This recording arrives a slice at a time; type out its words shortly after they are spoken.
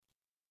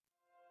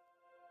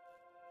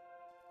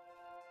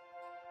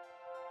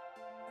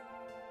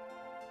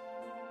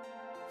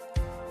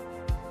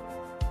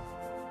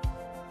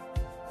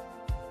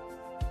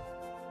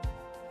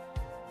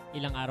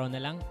Ilang araw na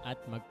lang at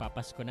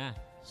magpapasko na.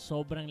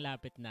 Sobrang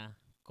lapit na,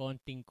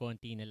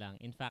 konting-konti na lang.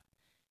 In fact,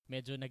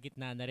 medyo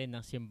nagitna na rin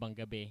ng simbang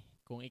gabi.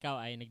 Kung ikaw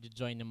ay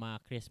nagjo-join ng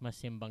mga Christmas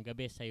simbang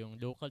gabi sa iyong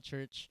local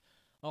church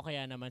o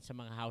kaya naman sa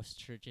mga house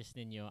churches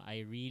ninyo,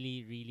 I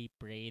really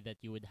pray that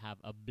you would have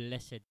a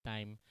blessed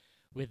time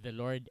with the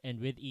Lord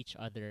and with each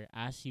other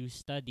as you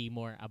study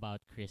more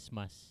about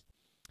Christmas.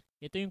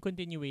 Ito yung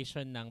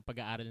continuation ng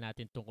pag-aaral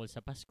natin tungkol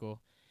sa Pasko.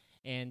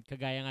 And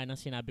kagaya nga ng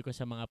sinabi ko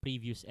sa mga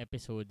previous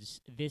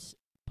episodes, this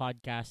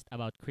podcast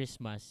about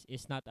Christmas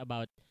is not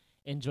about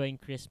enjoying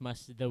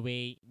Christmas the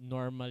way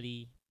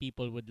normally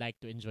people would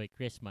like to enjoy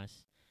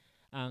Christmas.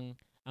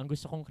 Ang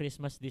gusto kong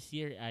Christmas this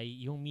year ay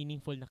yung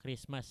meaningful na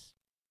Christmas.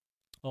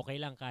 Okay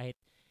lang kahit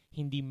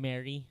hindi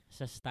merry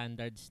sa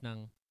standards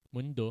ng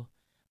mundo,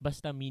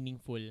 basta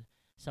meaningful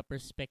sa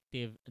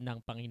perspective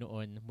ng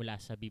Panginoon mula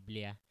sa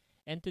Biblia.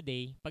 And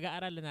today,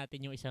 pag-aaralan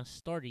natin yung isang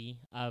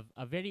story of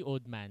a very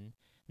old man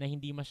na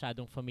hindi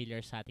masyadong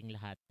familiar sa ating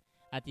lahat.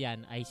 At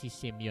yan ay si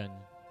Simeon.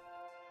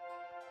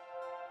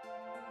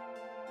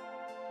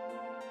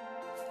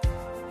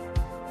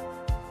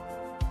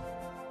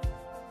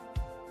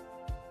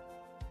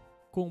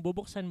 Kung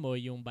bubuksan mo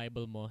yung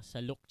Bible mo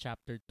sa Luke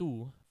chapter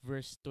 2,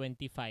 verse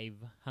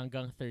 25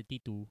 hanggang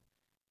 32,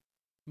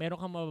 meron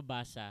kang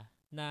mababasa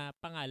na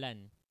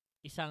pangalan,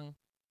 isang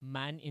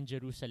man in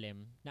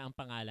Jerusalem na ang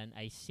pangalan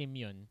ay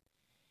Simeon.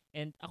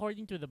 And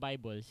according to the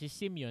Bible, si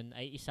Simeon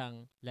ay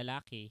isang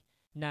lalaki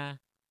na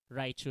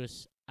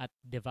righteous at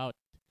devout.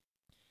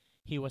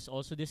 He was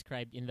also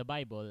described in the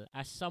Bible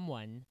as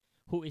someone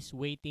who is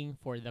waiting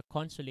for the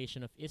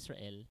consolation of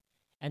Israel.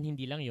 And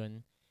hindi lang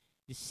yun,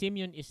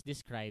 Simeon is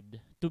described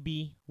to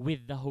be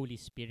with the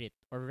Holy Spirit.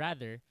 Or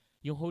rather,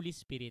 yung Holy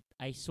Spirit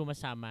ay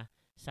sumasama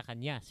sa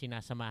kanya,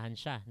 sinasamahan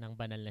siya ng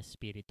banal na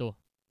spirito.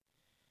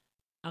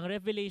 Ang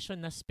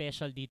revelation na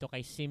special dito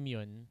kay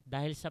Simeon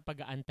dahil sa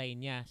pag-aantay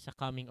niya sa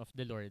coming of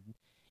the Lord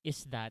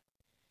is that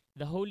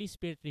the Holy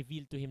Spirit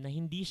revealed to him na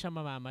hindi siya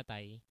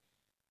mamamatay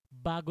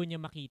bago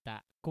niya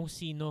makita kung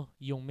sino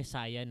yung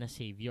Messiah na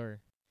Savior.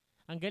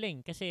 Ang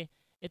galing kasi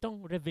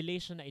itong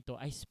revelation na ito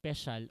ay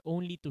special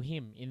only to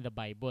him in the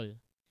Bible.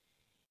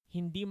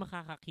 Hindi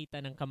makakakita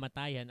ng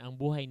kamatayan ang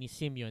buhay ni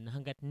Simeon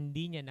hanggat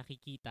hindi niya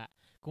nakikita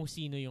kung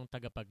sino yung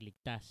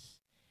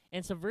tagapagligtas.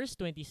 And sa verse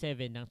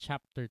 27 ng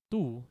chapter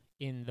 2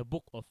 in the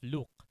book of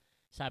Luke,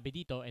 sabi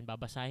dito, and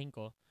babasahin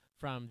ko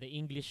from the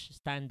English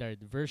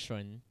Standard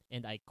Version,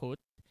 and I quote,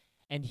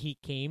 "And he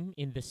came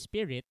in the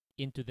Spirit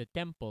into the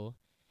temple,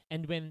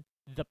 and when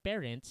the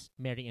parents,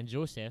 Mary and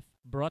Joseph,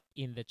 brought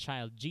in the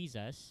child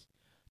Jesus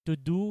to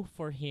do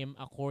for him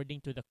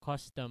according to the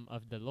custom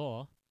of the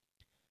law,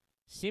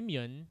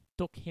 Simeon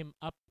took him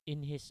up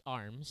in his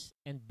arms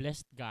and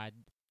blessed God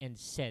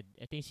and said,"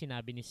 ito yung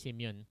sinabi ni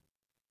Simeon,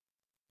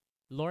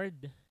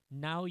 "Lord,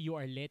 now you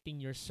are letting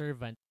your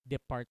servant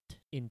depart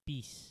in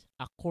peace,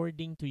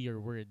 according to your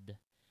word.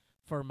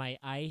 For my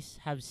eyes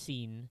have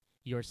seen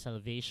your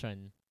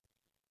salvation."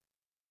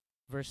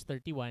 Verse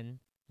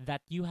 31,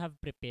 "That you have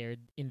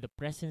prepared in the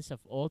presence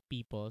of all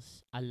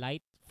peoples a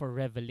light for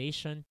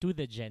revelation to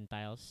the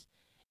Gentiles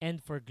and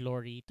for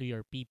glory to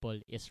your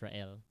people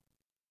Israel."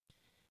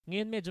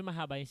 Ngayon medyo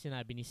mahaba yung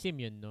sinabi ni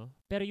Simeon, no?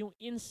 Pero yung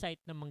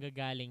insight na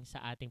manggagaling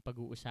sa ating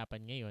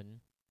pag-uusapan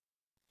ngayon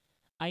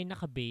ay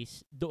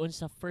nakabase doon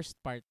sa first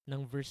part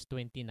ng verse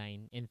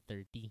 29 and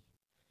 30.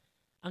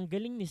 Ang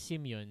galing ni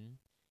Simeon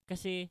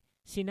kasi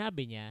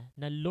sinabi niya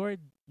na,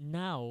 "Lord,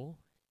 now,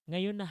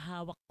 ngayon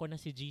nahawak ko na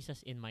si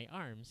Jesus in my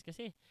arms."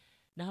 Kasi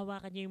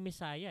nahawakan niya yung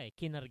Messiah,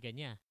 kinarga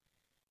niya.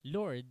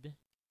 "Lord,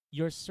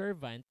 your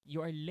servant,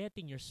 you are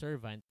letting your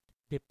servant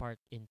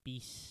depart in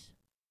peace."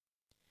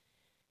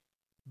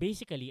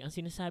 Basically, ang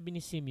sinasabi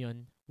ni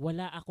Simeon,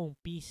 wala akong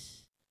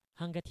peace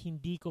hanggat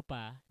hindi ko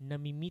pa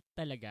namimit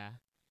talaga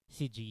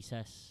si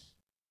Jesus.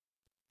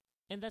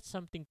 And that's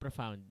something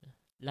profound,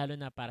 lalo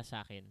na para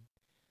sa akin.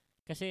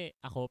 Kasi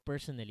ako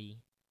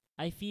personally,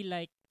 I feel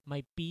like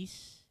my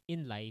peace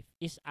in life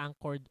is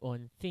anchored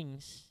on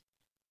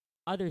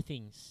other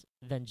things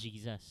than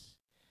Jesus.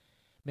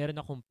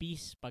 Meron akong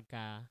peace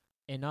pagka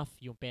enough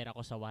yung pera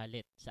ko sa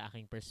wallet sa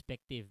aking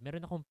perspective.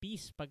 Meron akong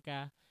peace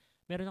pagka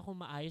meron akong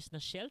maayos na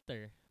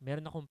shelter.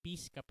 Meron akong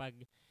peace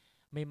kapag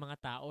may mga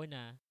tao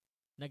na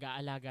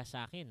nag-aalaga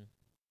sa akin.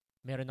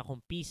 Meron akong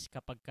peace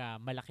kapag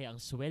malaki ang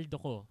sweldo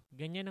ko.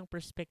 Ganyan ang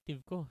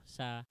perspective ko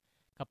sa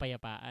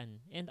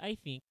kapayapaan. And I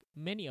think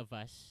many of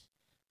us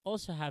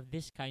also have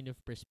this kind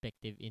of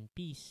perspective in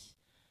peace.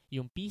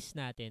 Yung peace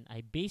natin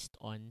ay based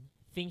on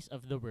things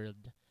of the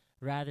world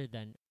rather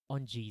than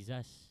on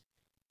Jesus.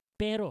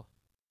 Pero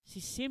si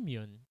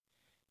Simeon,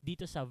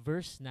 dito sa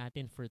verse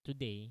natin for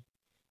today,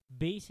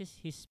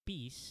 bases his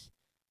peace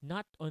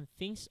not on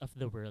things of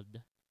the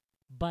world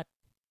but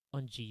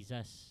on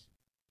Jesus.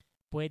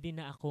 Pwede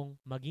na akong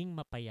maging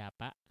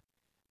mapayapa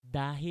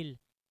dahil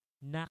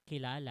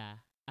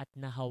nakilala at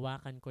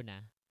nahawakan ko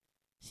na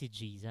si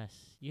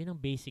Jesus. Yun ang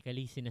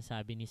basically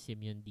sinasabi ni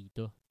Simeon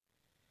dito.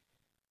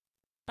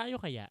 Tayo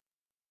kaya,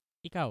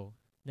 ikaw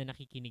na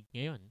nakikinig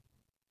ngayon,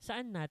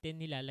 saan natin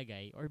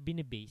nilalagay or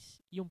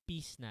binibase yung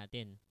peace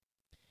natin?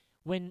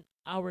 When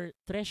our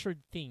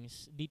treasured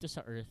things dito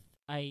sa earth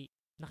ay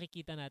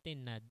nakikita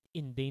natin na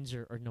in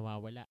danger or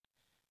nawawala,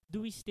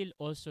 do we still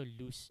also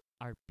lose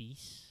our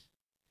peace?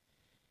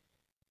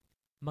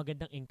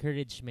 Magandang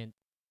encouragement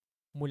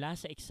mula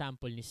sa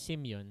example ni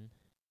Simeon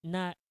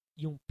na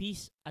yung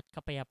peace at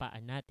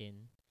kapayapaan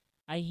natin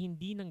ay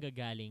hindi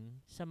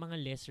nanggagaling sa mga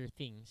lesser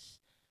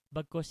things,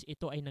 bagkus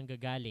ito ay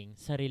nanggagaling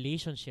sa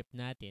relationship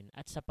natin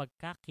at sa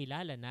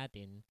pagkakilala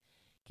natin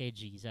kay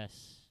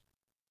Jesus.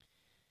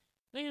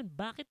 Ngayon,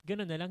 bakit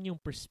gano'n na lang yung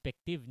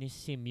perspective ni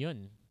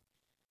Simeon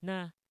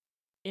na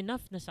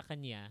enough na sa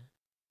kanya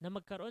na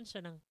magkaroon siya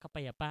ng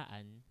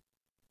kapayapaan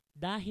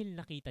dahil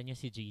nakita niya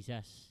si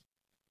Jesus?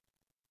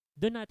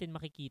 Doon natin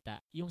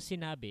makikita yung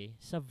sinabi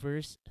sa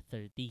verse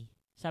 30.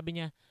 Sabi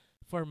niya,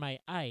 "For my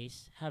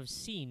eyes have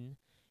seen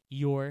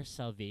your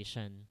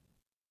salvation."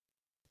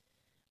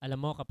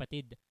 Alam mo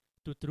kapatid,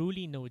 to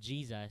truly know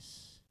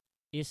Jesus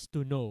is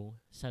to know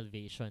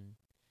salvation.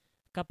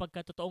 Kapag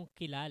totoong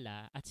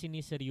kilala at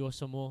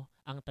siniseryoso mo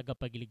ang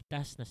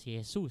tagapagligtas na si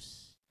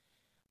Jesus,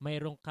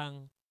 mayroon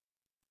kang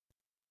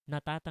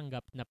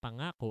natatanggap na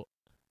pangako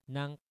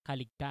ng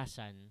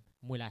kaligtasan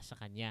mula sa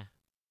Kanya.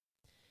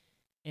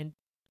 And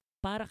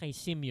para kay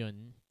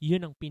Simeon,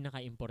 yun ang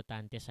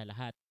pinaka-importante sa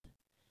lahat.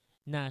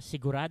 Na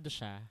sigurado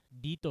siya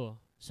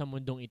dito sa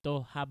mundong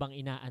ito habang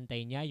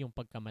inaantay niya yung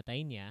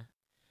pagkamatay niya,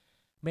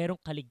 mayroong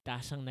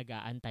kaligtasang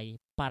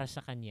nag-aantay para sa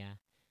kanya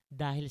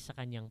dahil sa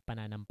kanyang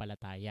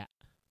pananampalataya.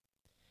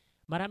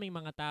 Maraming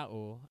mga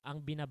tao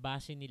ang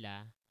binabase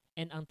nila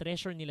and ang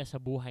treasure nila sa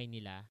buhay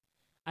nila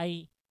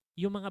ay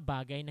yung mga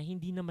bagay na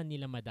hindi naman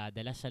nila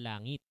madadala sa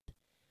langit.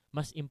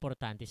 Mas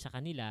importante sa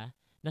kanila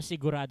na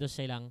sigurado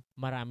silang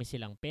marami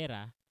silang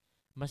pera,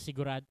 mas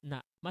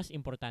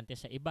importante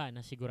sa iba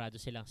na sigurado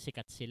silang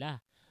sikat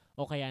sila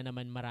o kaya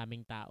naman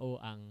maraming tao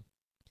ang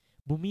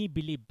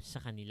bumibilib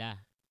sa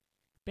kanila.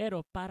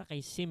 Pero para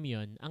kay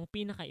Simeon, ang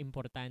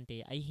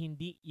pinaka-importante ay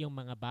hindi yung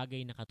mga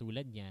bagay na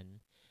katulad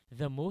niyan.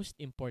 The most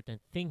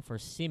important thing for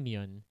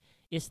Simeon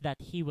is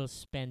that he will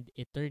spend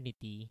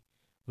eternity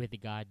with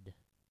God.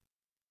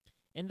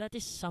 And that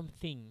is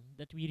something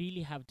that we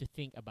really have to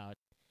think about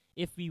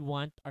if we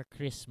want our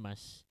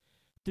Christmas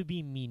to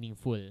be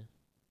meaningful.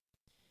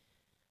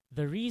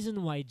 The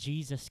reason why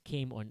Jesus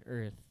came on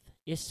earth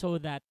is so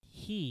that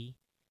He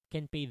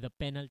can pay the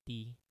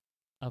penalty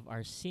of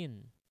our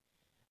sin.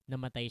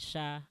 Namatay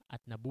siya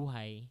at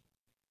nabuhay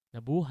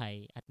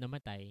at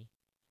namatay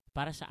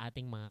para sa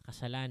ating mga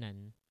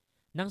kasalanan.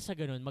 Nang sa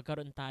ganun,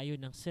 magkaroon tayo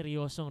ng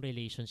seryosong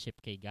relationship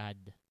kay God.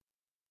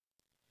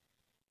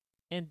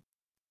 And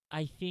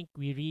I think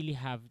we really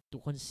have to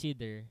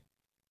consider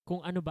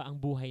kung ano ba ang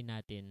buhay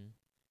natin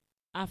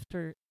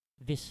after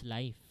this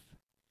life.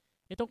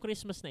 Itong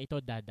Christmas na ito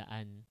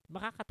dadaan.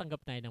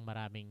 Makakatanggap tayo ng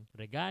maraming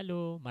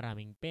regalo,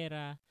 maraming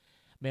pera.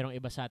 Merong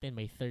iba sa atin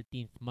may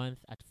 13th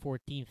month at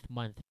 14th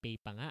month pay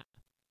pa nga.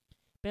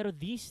 Pero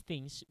these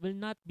things will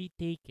not be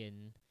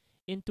taken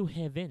into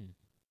heaven.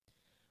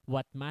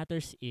 What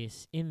matters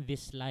is, in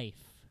this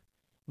life,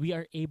 we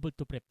are able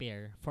to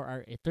prepare for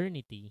our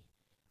eternity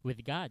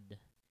with God.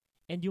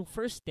 And yung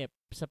first step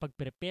sa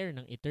pag-prepare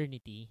ng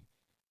eternity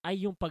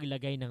ay yung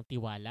paglagay ng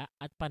tiwala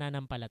at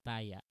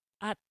pananampalataya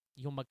at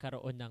yung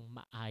magkaroon ng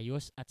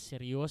maayos at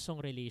seryosong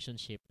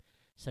relationship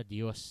sa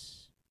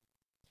Diyos.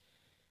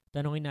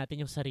 Tanungin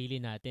natin yung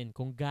sarili natin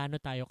kung gaano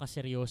tayo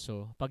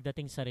kaseryoso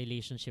pagdating sa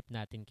relationship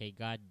natin kay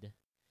God.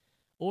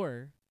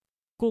 Or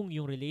kung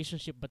yung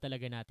relationship ba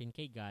talaga natin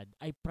kay God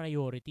ay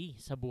priority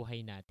sa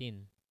buhay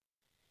natin.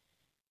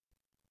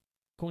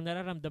 Kung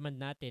nararamdaman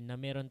natin na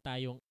meron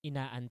tayong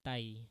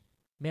inaantay,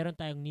 meron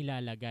tayong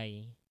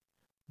nilalagay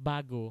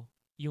bago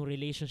yung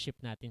relationship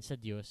natin sa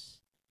Diyos,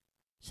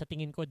 sa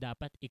tingin ko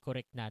dapat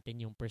i-correct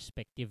natin yung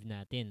perspective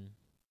natin.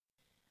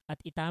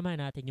 At itama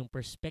natin yung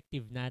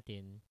perspective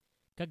natin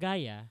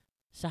kagaya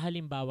sa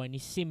halimbawa ni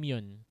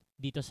Simeon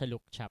dito sa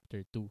Luke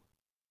chapter 2.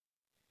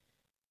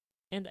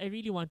 And I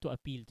really want to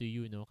appeal to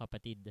you,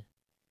 kapatid.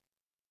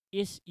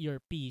 Is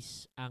your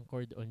peace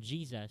anchored on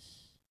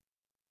Jesus?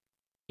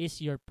 Is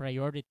your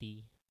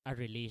priority a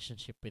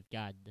relationship with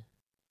God?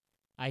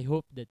 I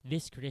hope that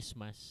this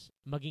Christmas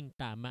maging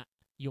tama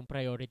yung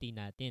priority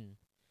natin.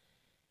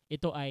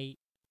 Ito ay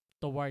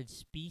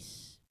towards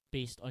peace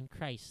based on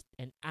Christ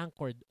and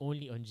anchored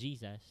only on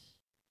Jesus.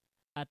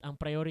 At ang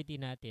priority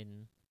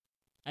natin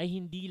ay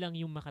hindi lang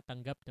yung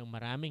makatanggap ng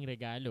maraming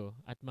regalo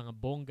at mga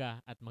bongga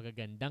at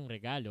magagandang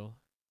regalo.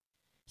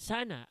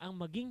 Sana ang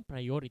maging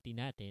priority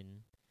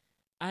natin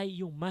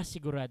ay yung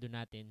masigurado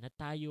natin na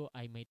tayo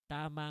ay may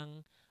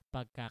tamang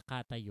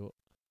pagkakatayo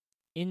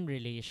in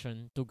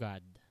relation to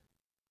God.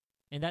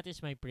 And that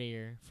is my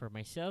prayer for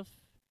myself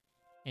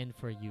and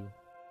for you.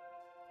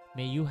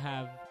 May you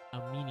have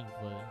a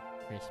meaningful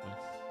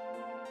Christmas.